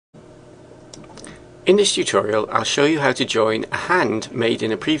In this tutorial, I'll show you how to join a hand made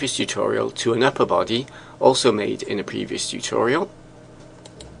in a previous tutorial to an upper body also made in a previous tutorial.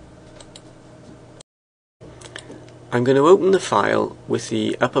 I'm going to open the file with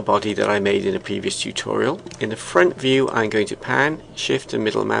the upper body that I made in a previous tutorial. In the front view, I'm going to pan, shift and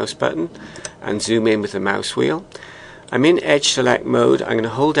middle mouse button and zoom in with the mouse wheel. I'm in edge select mode. I'm going to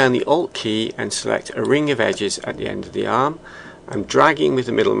hold down the Alt key and select a ring of edges at the end of the arm. I'm dragging with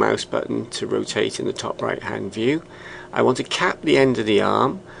the middle mouse button to rotate in the top right hand view. I want to cap the end of the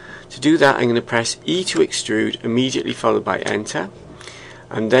arm. To do that, I'm going to press E to extrude, immediately followed by Enter.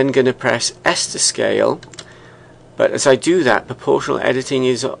 I'm then going to press S to scale, but as I do that, proportional editing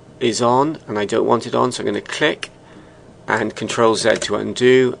is on and I don't want it on, so I'm going to click and Ctrl Z to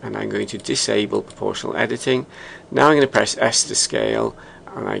undo, and I'm going to disable proportional editing. Now I'm going to press S to scale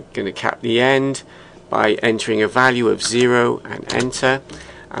and I'm going to cap the end by entering a value of 0 and enter,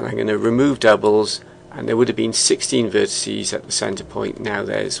 and I'm going to remove doubles, and there would have been 16 vertices at the center point. Now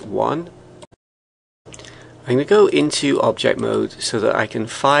there's 1. I'm going to go into object mode so that I can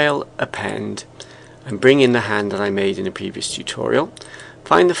file, append and bring in the hand that I made in a previous tutorial.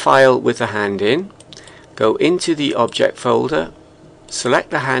 Find the file with the hand in, go into the object folder,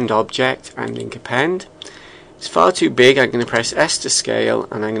 select the hand object and link append. It's far too big. I'm going to press S to scale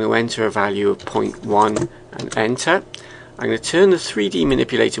and I'm going to enter a value of 0.1 and enter. I'm going to turn the 3D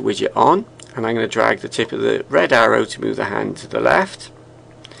manipulator widget on and I'm going to drag the tip of the red arrow to move the hand to the left.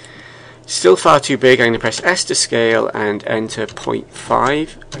 Still far too big. I'm going to press S to scale and enter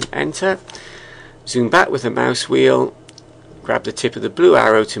 0.5 and enter. Zoom back with the mouse wheel, grab the tip of the blue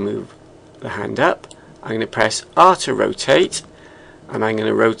arrow to move the hand up. I'm going to press R to rotate, and I'm going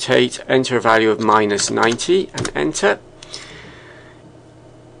to rotate, enter a value of -90 and enter.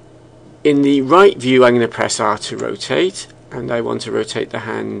 In the right view, I'm going to press R to rotate, and I want to rotate the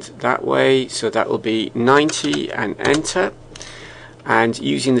hand that way, so that will be 90 and enter. And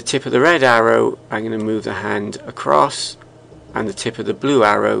using the tip of the red arrow, I'm going to move the hand across and the tip of the blue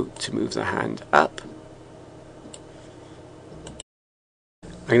arrow to move the hand up.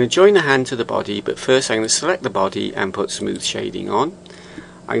 I'm going to join the hand to the body, but first I'm going to select the body and put smooth shading on.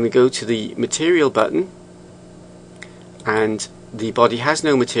 I'm going to go to the material button, and the body has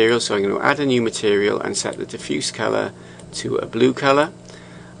no material, so I'm going to add a new material and set the diffuse color to a blue color.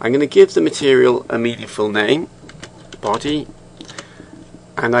 I'm going to give the material a meaningful name, body,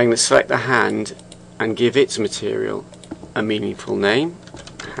 and I'm going to select the hand and give its material a meaningful name,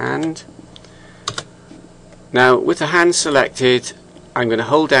 hand. Now with the hand selected, I'm going to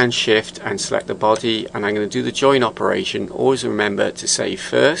hold down shift and select the body, and I'm going to do the join operation. Always remember to save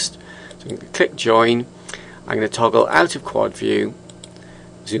first. So I'm going to click join. I'm going to toggle out of quad view,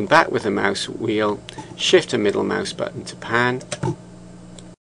 zoom back with the mouse wheel, shift and middle mouse button to pan.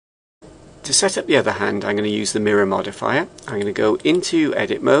 To set up the other hand, I'm going to use the mirror modifier. I'm going to go into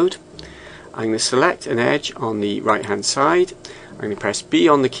edit mode. I'm going to select an edge on the right hand side. I'm going to press B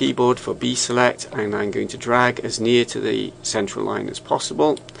on the keyboard for B select, and I'm going to drag as near to the central line as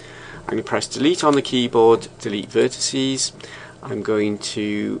possible. I'm going to press delete on the keyboard, delete vertices. I'm going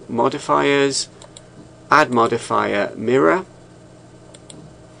to modifiers, add modifier mirror.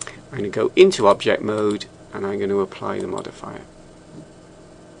 I'm going to go into object mode and I'm going to apply the modifier.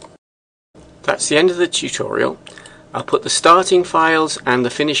 That's the end of the tutorial. I'll put the starting files and the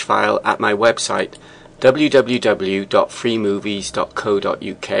finish file at my website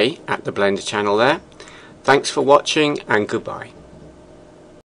www.freemovies.co.uk at the Blender channel there. Thanks for watching and goodbye.